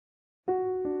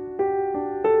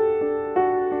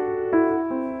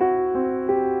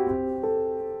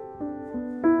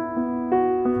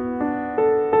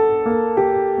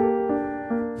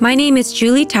My name is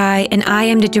Julie Tai, and I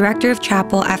am the Director of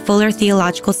Chapel at Fuller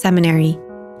Theological Seminary.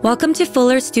 Welcome to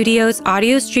Fuller Studios'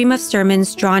 audio stream of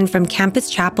sermons drawn from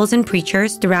campus chapels and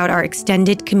preachers throughout our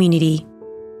extended community.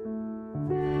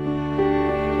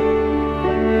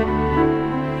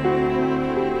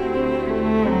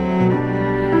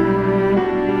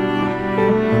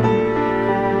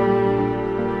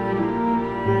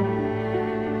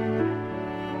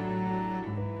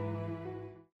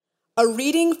 A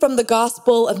reading from the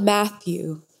Gospel of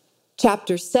Matthew,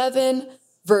 chapter 7,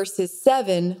 verses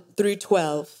 7 through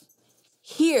 12.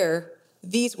 Hear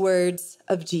these words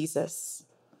of Jesus.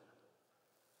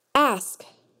 Ask,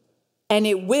 and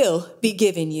it will be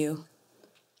given you.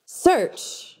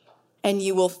 Search, and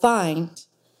you will find.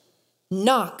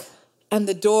 Knock, and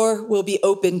the door will be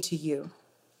opened to you.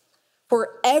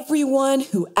 For everyone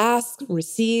who asks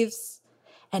receives,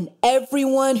 and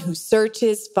everyone who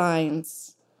searches finds.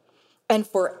 And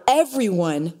for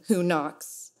everyone who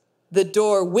knocks, the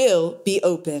door will be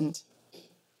opened.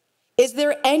 Is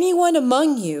there anyone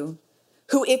among you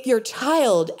who, if your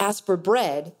child asks for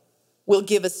bread, will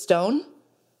give a stone?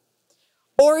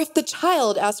 Or if the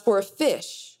child asks for a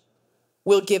fish,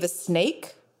 will give a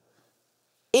snake?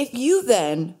 If you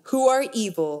then, who are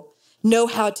evil, know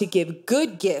how to give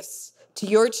good gifts to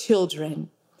your children,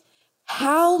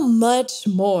 how much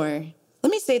more? Let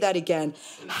me say that again.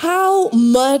 How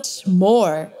much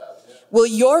more will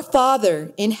your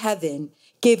Father in heaven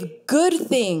give good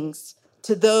things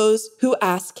to those who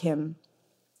ask him?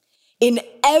 In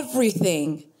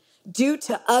everything, do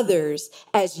to others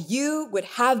as you would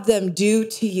have them do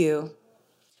to you.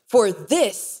 For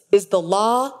this is the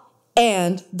law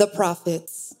and the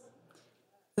prophets.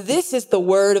 This is the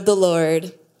word of the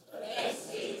Lord.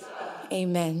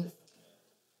 Amen.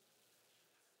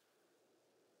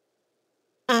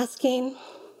 Asking,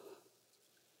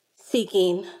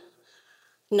 seeking,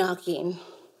 knocking,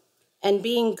 and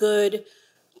being good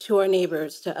to our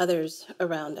neighbors, to others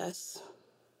around us.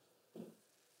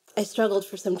 I struggled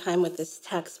for some time with this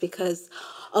text because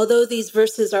although these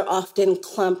verses are often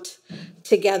clumped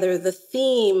together, the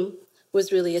theme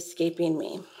was really escaping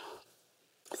me.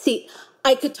 See,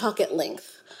 I could talk at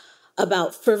length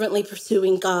about fervently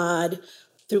pursuing God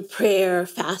through prayer,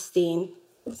 fasting,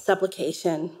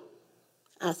 supplication,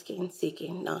 asking,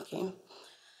 seeking, knocking.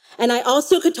 And I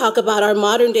also could talk about our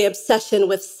modern day obsession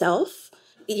with self,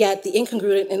 yet the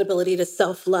incongruent inability to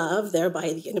self-love,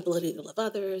 thereby the inability to love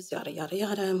others, yada, yada,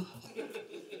 yada.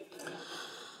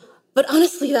 But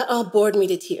honestly, that all bored me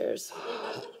to tears.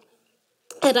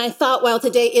 And I thought, while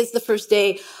today is the first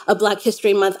day of Black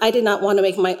History Month, I did not want to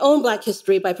make my own Black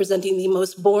history by presenting the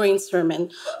most boring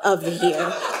sermon of the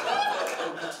year.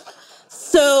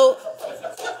 So,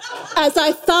 as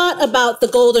I thought about the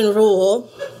golden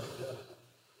rule,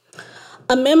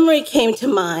 a memory came to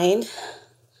mind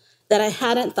that I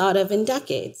hadn't thought of in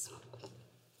decades.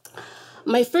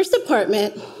 My first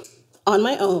apartment on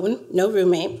my own, no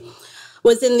roommate,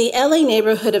 was in the LA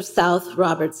neighborhood of South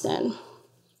Robertson.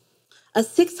 A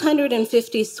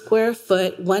 650 square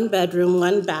foot, one bedroom,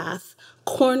 one bath,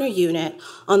 corner unit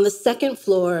on the second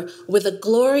floor with a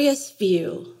glorious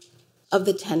view of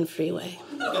the 10 freeway.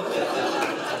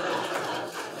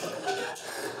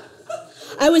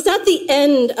 I was at the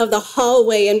end of the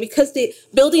hallway, and because the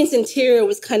building's interior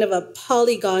was kind of a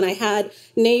polygon, I had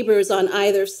neighbors on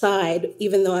either side,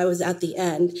 even though I was at the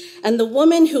end. And the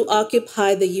woman who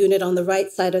occupied the unit on the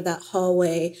right side of that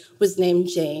hallway was named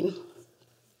Jane.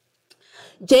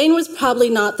 Jane was probably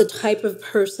not the type of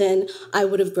person I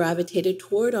would have gravitated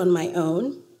toward on my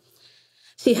own.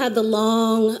 She had the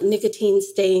long,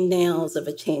 nicotine-stained nails of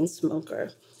a chain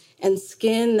smoker and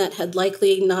skin that had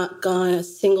likely not gone a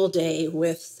single day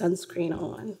with sunscreen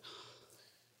on.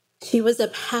 She was a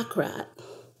pack rat.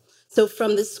 So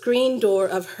from the screen door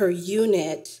of her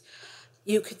unit,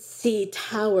 you could see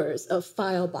towers of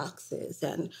file boxes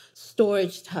and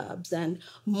storage tubs and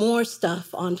more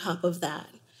stuff on top of that.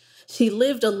 She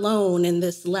lived alone in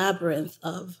this labyrinth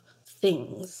of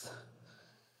things.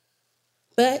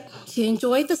 But she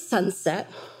enjoyed the sunset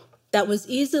that was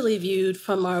easily viewed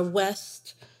from our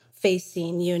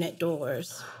west-facing unit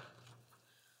doors.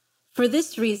 For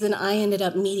this reason, I ended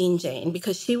up meeting Jane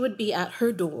because she would be at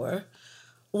her door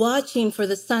watching for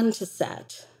the sun to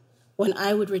set when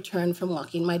I would return from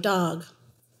walking my dog.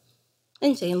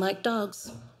 And Jane liked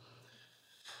dogs.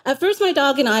 At first, my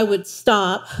dog and I would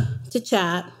stop to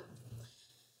chat,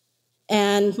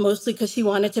 and mostly because she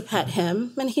wanted to pet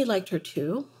him, and he liked her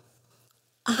too.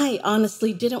 I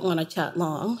honestly didn't want to chat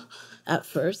long at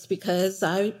first because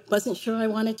I wasn't sure I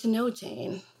wanted to know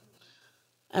Jane.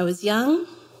 I was young,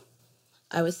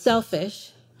 I was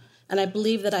selfish, and I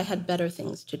believed that I had better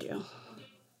things to do.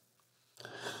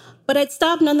 But I'd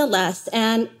stop nonetheless,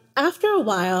 and after a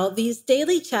while, these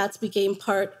daily chats became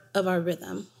part of our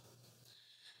rhythm.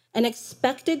 An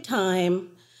expected time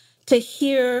to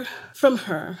hear from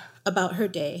her about her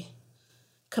day,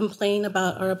 complain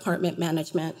about our apartment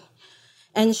management,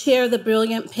 and share the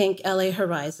brilliant pink LA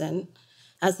horizon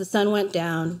as the sun went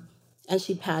down and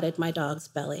she patted my dog's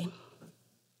belly.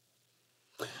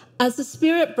 As the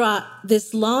Spirit brought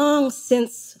this long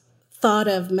since thought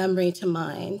of memory to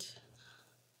mind,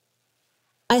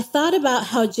 I thought about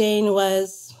how Jane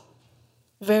was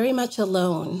very much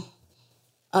alone,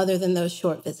 other than those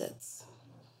short visits.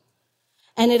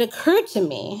 And it occurred to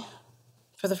me,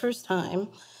 for the first time,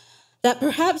 that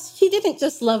perhaps she didn't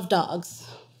just love dogs,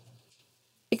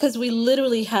 because we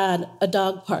literally had a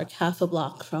dog park half a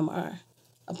block from our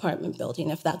apartment building,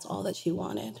 if that's all that she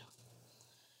wanted.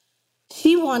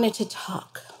 She wanted to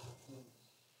talk.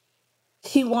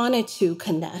 She wanted to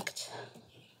connect,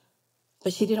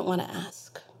 but she didn't want to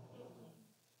ask.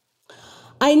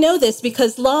 I know this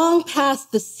because long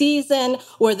past the season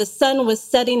where the sun was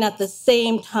setting at the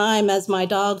same time as my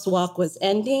dog's walk was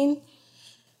ending,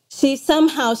 she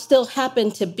somehow still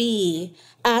happened to be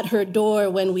at her door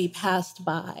when we passed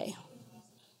by.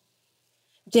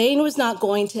 Jane was not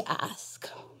going to ask.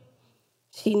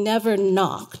 She never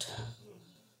knocked,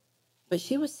 but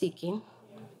she was seeking.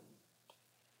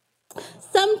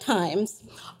 Sometimes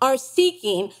our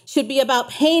seeking should be about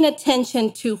paying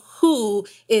attention to who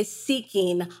is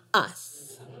seeking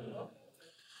us.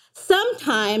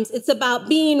 Sometimes it's about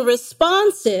being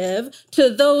responsive to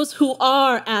those who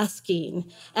are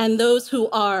asking and those who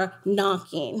are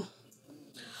knocking.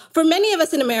 For many of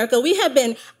us in America, we have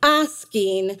been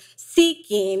asking,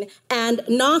 seeking, and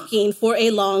knocking for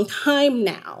a long time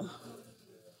now.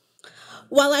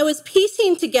 While I was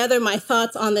piecing together my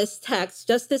thoughts on this text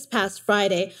just this past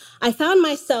Friday, I found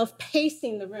myself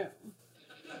pacing the room.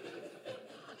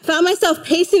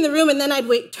 And then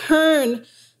I'd turn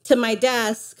to my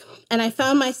desk, and I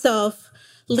found myself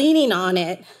leaning on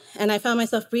it, and I found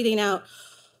myself breathing out,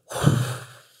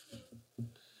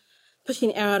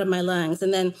 pushing air out of my lungs,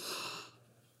 and then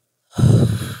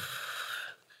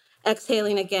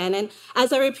exhaling again. And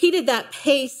as I repeated that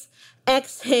pace,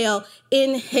 exhale,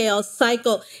 inhale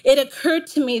cycle, it occurred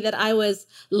to me that I was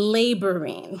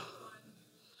laboring.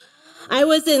 I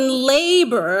was in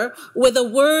labor with a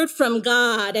word from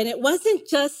God, and it wasn't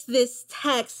just this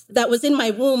text that was in my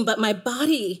womb, but my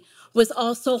body was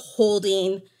also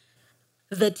holding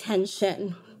the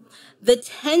tension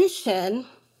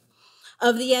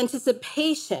of the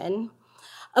anticipation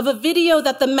of a video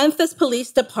that the Memphis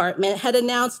Police Department had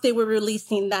announced they were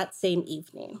releasing that same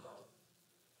evening.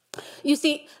 You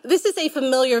see, this is a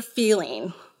familiar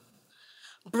feeling.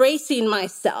 Bracing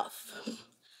myself,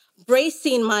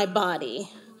 bracing my body,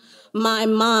 my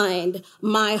mind,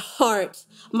 my heart,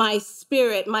 my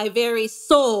spirit, my very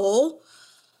soul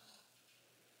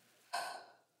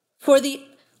for the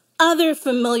other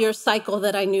familiar cycle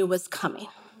that I knew was coming.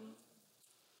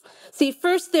 See,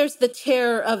 first there's the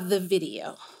terror of the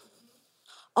video.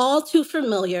 All too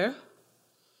familiar,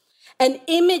 an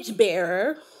image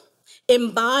bearer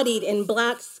embodied in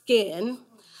black skin,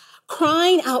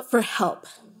 crying out for help,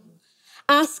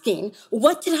 asking,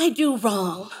 what did I do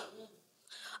wrong?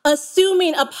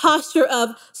 Assuming a posture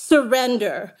of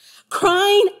surrender,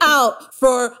 crying out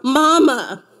for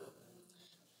mama,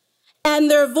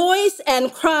 and their voice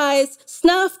and cries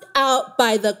snuffed out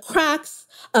by the cracks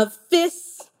of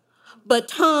fists,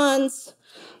 batons,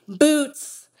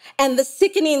 boots, and the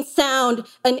sickening sound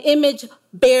an image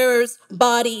bearer's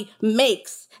body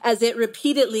makes as it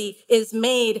repeatedly is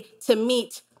made to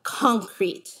meet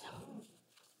concrete.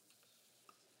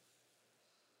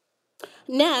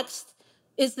 Next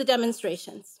is the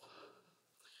demonstrations.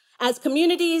 As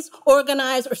communities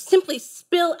organize or simply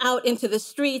spill out into the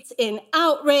streets in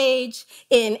outrage,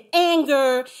 in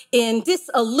anger, in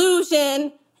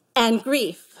disillusion, and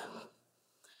grief.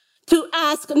 To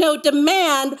ask, no,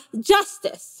 demand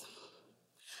justice.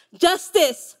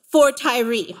 Justice for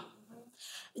Tyree.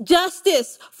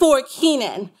 Justice for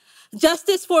Keenan.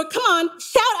 Justice for, come on,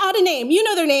 shout out a name. You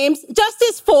know their names.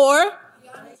 Justice for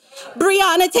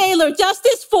Breonna Taylor.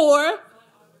 Justice for,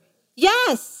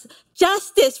 yes,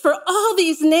 justice for all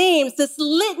these names, this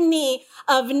litany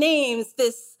of names,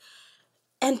 this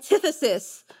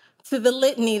antithesis to the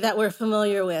litany that we're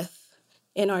familiar with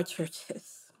in our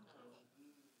churches.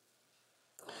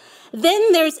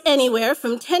 Then there's anywhere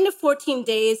from 10 to 14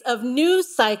 days of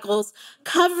news cycles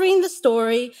covering the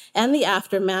story and the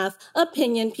aftermath,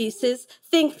 opinion pieces,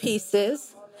 think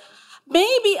pieces.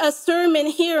 Maybe a sermon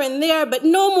here and there, but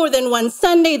no more than one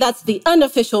Sunday. That's the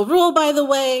unofficial rule, by the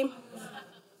way.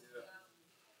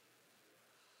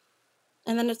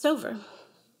 And then it's over.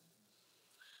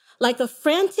 Like a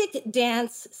frantic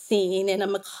dance scene in a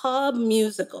macabre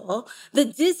musical, the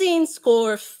dizzying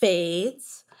score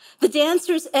fades. The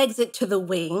dancers exit to the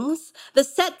wings. The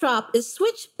set drop is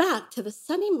switched back to the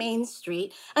sunny Main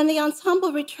Street, and the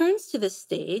ensemble returns to the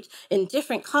stage in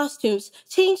different costumes,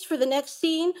 changed for the next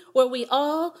scene where we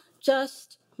all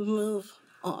just move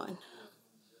on.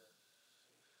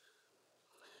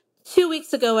 2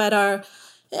 weeks ago at our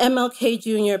MLK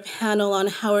Jr. panel on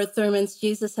Howard Thurman's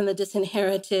Jesus and the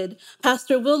Disinherited,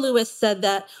 Pastor Will Lewis said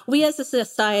that we as a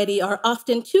society are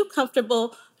often too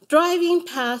comfortable driving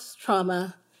past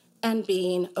trauma and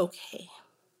being okay.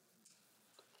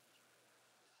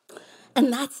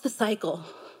 And that's the cycle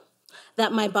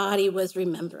that my body was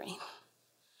remembering,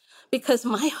 because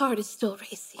my heart is still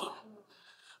racing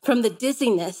from the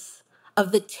dizziness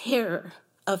of the terror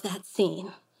of that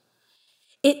scene.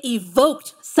 It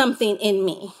evoked something in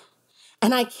me,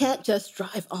 and I can't just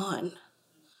drive on.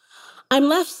 I'm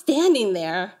left standing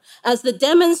there as the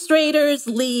demonstrators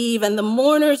leave and the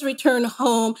mourners return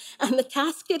home and the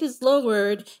casket is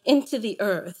lowered into the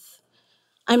earth.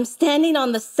 I'm standing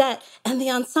on the set and the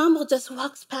ensemble just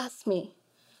walks past me.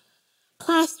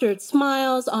 Plastered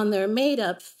smiles on their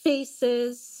made-up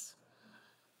faces,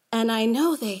 and I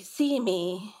know they see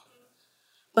me,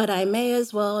 but I may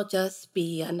as well just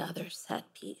be another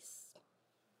set piece.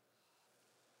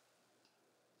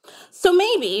 So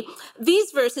maybe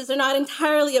these verses are not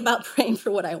entirely about praying for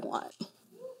what I want,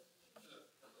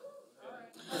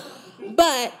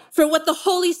 but for what the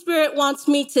Holy Spirit wants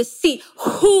me to see,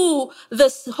 who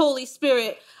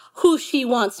she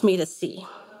wants me to see.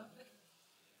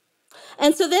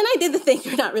 And so then I did the thing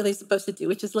you're not really supposed to do,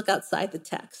 which is look outside the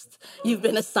text you've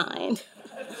been assigned.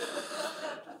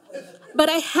 But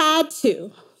I had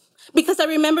to, because I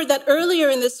remembered that earlier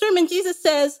in the sermon, Jesus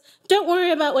says, don't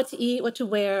worry about what to eat, what to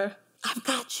wear. I've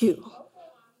got you.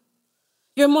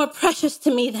 You're more precious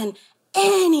to me than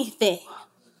anything.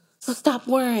 So stop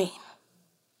worrying.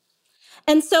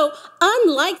 And so,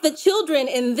 unlike the children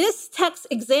in this text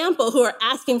example who are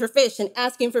asking for fish and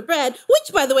asking for bread,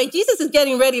 which, by the way, Jesus is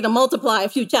getting ready to multiply a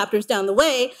few chapters down the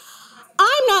way,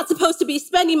 I'm not supposed to be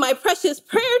spending my precious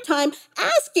prayer time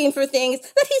asking for things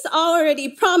that he's already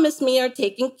promised me are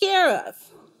taken care of.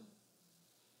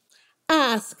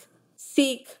 Ask,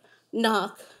 seek,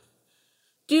 knock.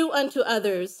 Do unto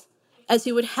others as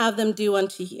you would have them do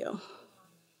unto you.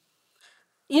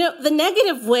 You know, the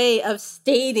negative way of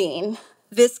stating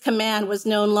this command was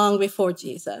known long before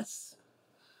Jesus.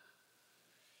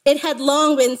 It had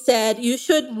long been said, you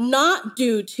should not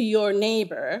do to your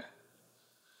neighbor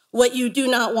what you do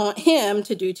not want him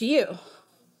to do to you.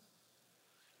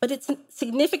 But it's a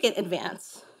significant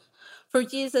advance for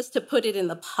Jesus to put it in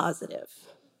the positive,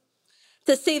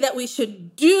 to say that we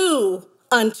should do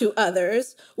unto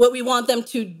others what we want them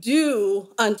to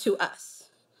do unto us.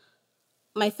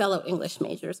 My fellow English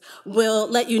majors will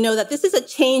let you know that this is a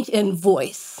change in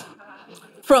voice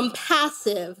from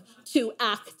passive to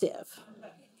active.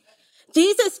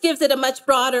 Jesus gives it a much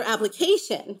broader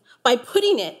application by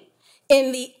putting it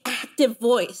in the active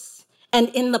voice and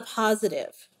in the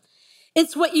positive.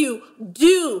 It's what you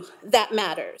do that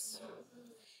matters.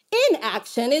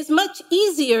 Inaction is much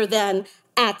easier than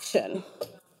action.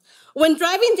 When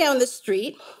driving down the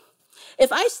street,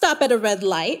 if I stop at a red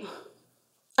light,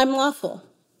 I'm lawful.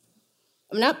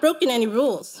 I'm not broken any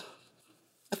rules.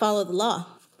 I follow the law.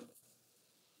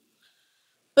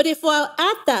 But if while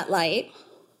at that light,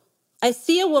 I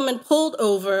see a woman pulled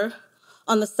over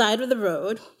on the side of the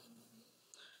road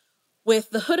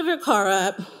with the hood of her car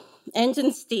up,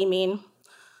 engine steaming,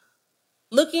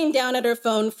 looking down at her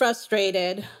phone,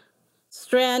 frustrated,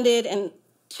 stranded, and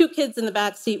 2 kids in the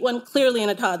back seat, one clearly in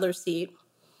a toddler seat.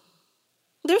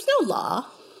 There's no law.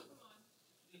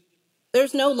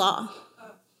 There's no law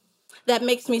that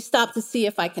makes me stop to see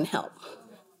if I can help.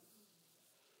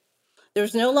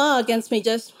 There's no law against me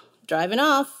just driving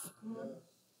off.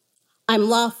 I'm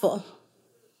lawful.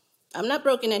 I'm not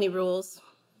broken any rules.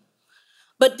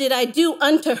 But did I do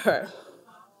unto her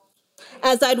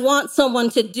as I'd want someone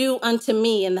to do unto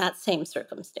me in that same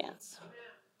circumstance?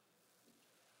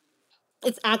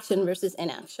 It's action versus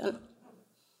inaction.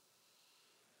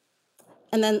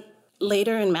 And then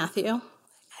later in Matthew, I love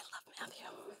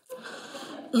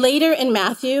Matthew. Later in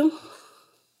Matthew,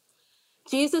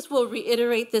 Jesus will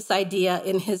reiterate this idea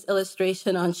in his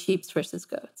illustration on sheep versus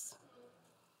goats.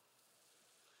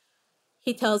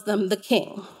 He tells them the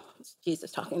king,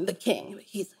 Jesus talking, the king,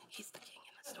 he's the king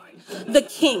in the story. The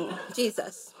king,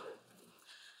 Jesus,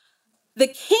 The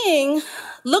king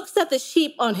looks at the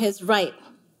sheep on his right.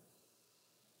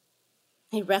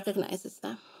 He recognizes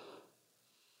them.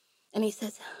 And he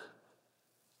says,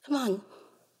 "Come on,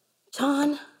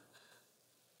 John,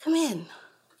 come in.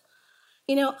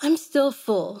 You know, I'm still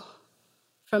full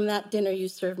from that dinner you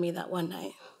served me that one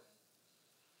night."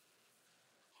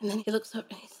 And then he looks up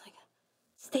and he's like,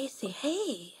 "Stacy,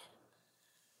 hey,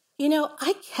 you know,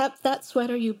 I kept that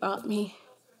sweater you bought me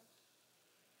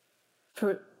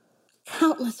for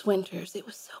countless winters. It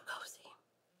was so cozy."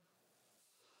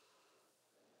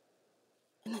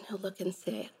 And then he'll look and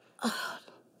say, "Oh,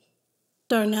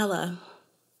 Darnella,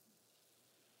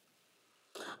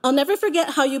 I'll never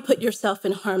forget how you put yourself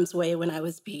in harm's way when I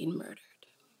was being murdered.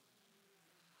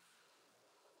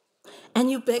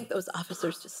 And you begged those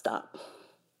officers to stop.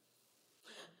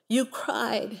 You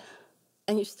cried,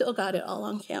 and you still got it all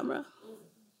on camera.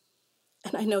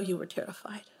 And I know you were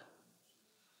terrified.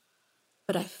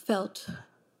 But I felt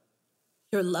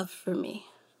your love for me.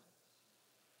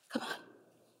 Come on,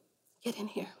 get in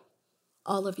here.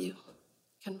 All of you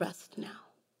can rest now."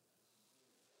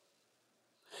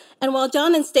 And while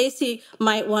John and Stacy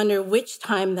might wonder which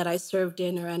time that I served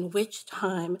dinner and which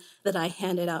time that I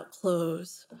handed out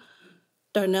clothes,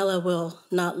 Darnella will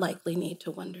not likely need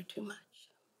to wonder too much.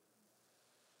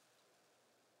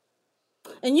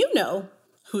 And you know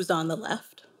who's on the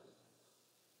left.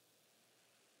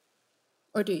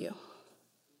 Or do you?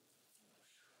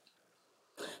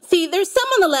 See, there's some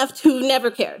on the left who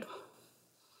never cared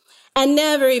and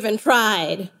never even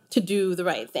tried to do the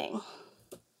right thing.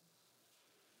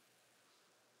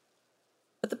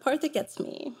 But the part that gets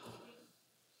me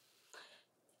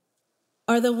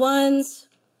are the ones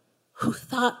who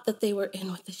thought that they were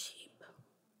in with the sheep,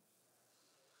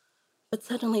 but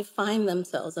suddenly find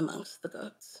themselves amongst the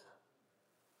goats.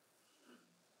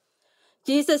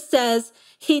 Jesus says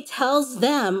he tells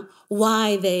them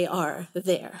why they are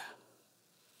there.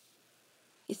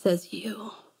 He says,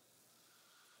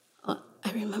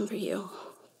 I remember you.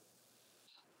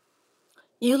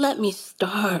 You let me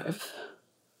starve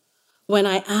when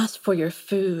I asked for your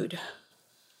food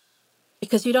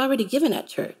because you'd already given at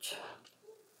church.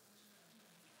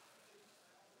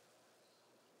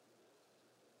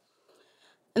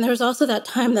 And there was also that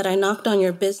time that I knocked on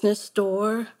your business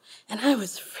door and I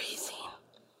was freezing.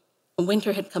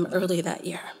 Winter had come early that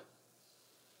year.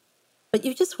 But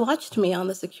you just watched me on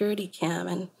the security cam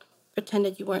and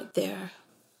pretended you weren't there.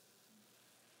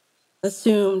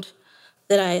 Assumed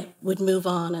that I would move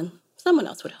on and someone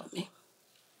else would help me.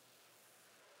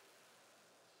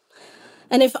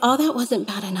 And if all that wasn't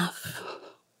bad enough,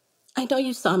 I know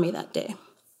you saw me that day.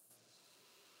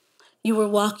 You were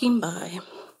walking by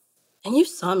and you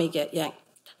saw me get yanked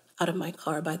out of my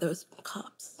car by those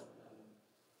cops,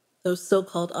 those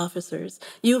so-called officers.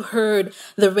 You heard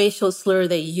the racial slur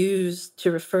they used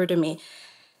to refer to me.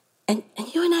 And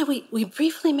you and I, we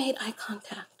briefly made eye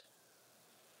contact.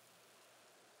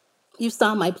 You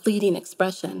saw my pleading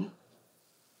expression,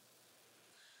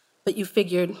 but you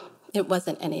figured it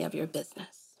wasn't any of your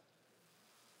business.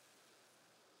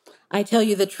 I tell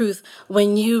you the truth,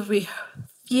 when you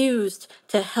refused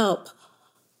to help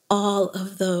all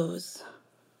of those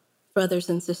brothers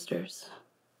and sisters,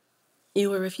 you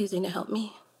were refusing to help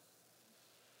me.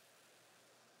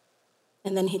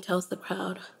 And then he tells the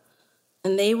crowd,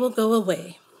 and they will go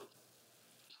away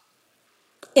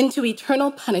into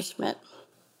eternal punishment,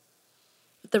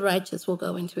 but the righteous will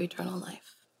go into eternal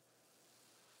life.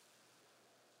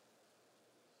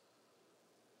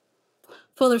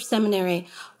 Fuller Seminary,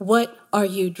 what are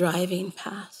you driving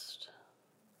past?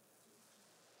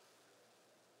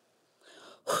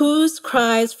 Whose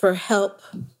cries for help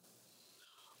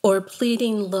or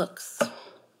pleading looks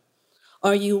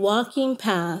are you walking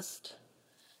past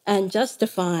and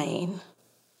justifying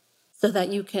so that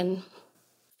you can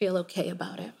feel okay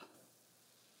about it?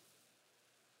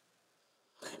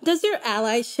 Does your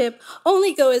allyship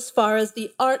only go as far as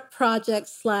the art project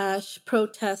 /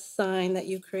 protest sign that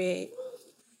you create?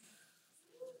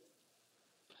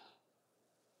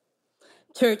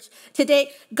 Church,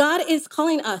 today, God is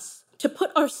calling us to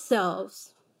put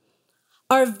ourselves,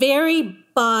 our very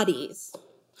bodies,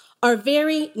 our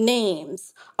very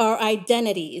names, our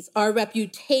identities, our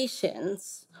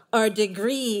reputations, our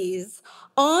degrees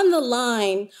on the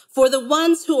line for the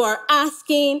ones who are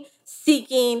asking,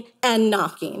 seeking, and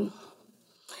knocking.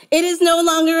 It is no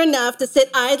longer enough to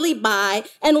sit idly by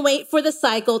and wait for the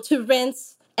cycle to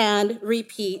rinse and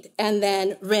repeat, and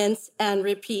then rinse and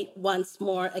repeat once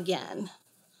more again.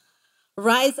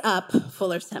 Rise up,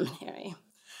 Fuller Seminary.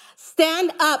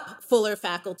 Stand up, Fuller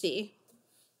faculty.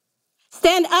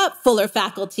 Stand up, Fuller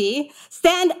faculty.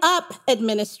 Stand up,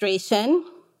 administration.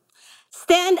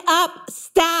 Stand up,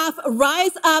 staff.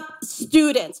 Rise up,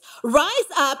 students.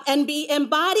 Rise up and be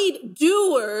embodied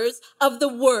doers of the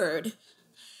word.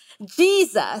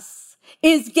 Jesus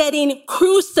is getting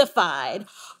crucified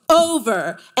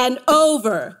over and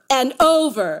over and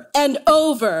over and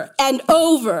over and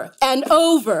over and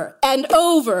over and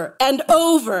over and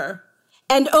over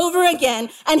and over again.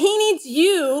 And he needs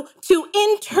you to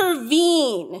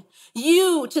intervene,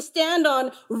 you to stand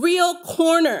on real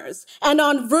corners and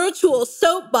on virtual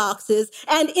soapboxes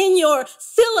and in your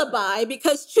syllabi,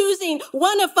 because choosing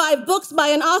 1 of 5 books by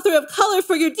an author of color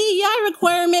for your DEI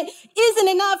requirement isn't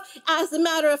enough. As a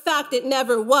matter of fact, it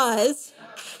never was.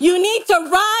 You need to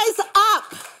rise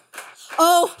up.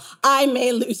 Oh, I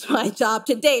may lose my job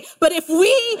today, but if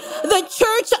we, the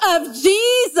Church of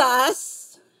Jesus,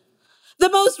 the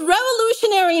most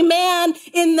revolutionary man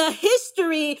in the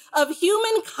history of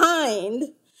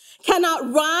humankind,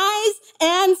 cannot rise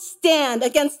and stand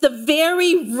against the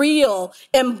very real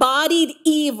embodied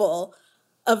evil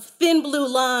of thin blue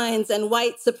lines and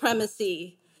white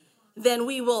supremacy, then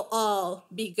we will all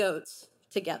be goats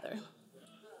together.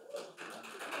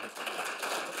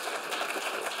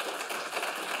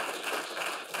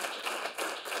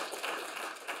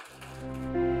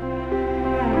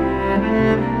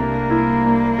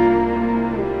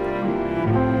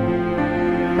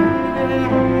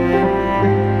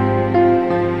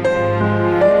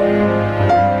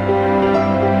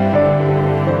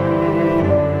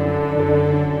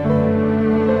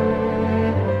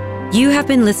 You have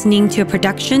been listening to a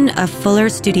production of Fuller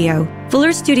Studio.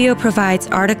 Fuller Studio provides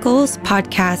articles,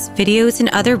 podcasts, videos, and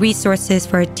other resources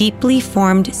for a deeply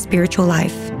formed spiritual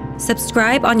life.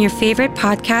 Subscribe on your favorite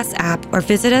podcast app or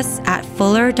visit us at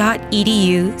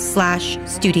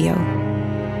fuller.edu/studio.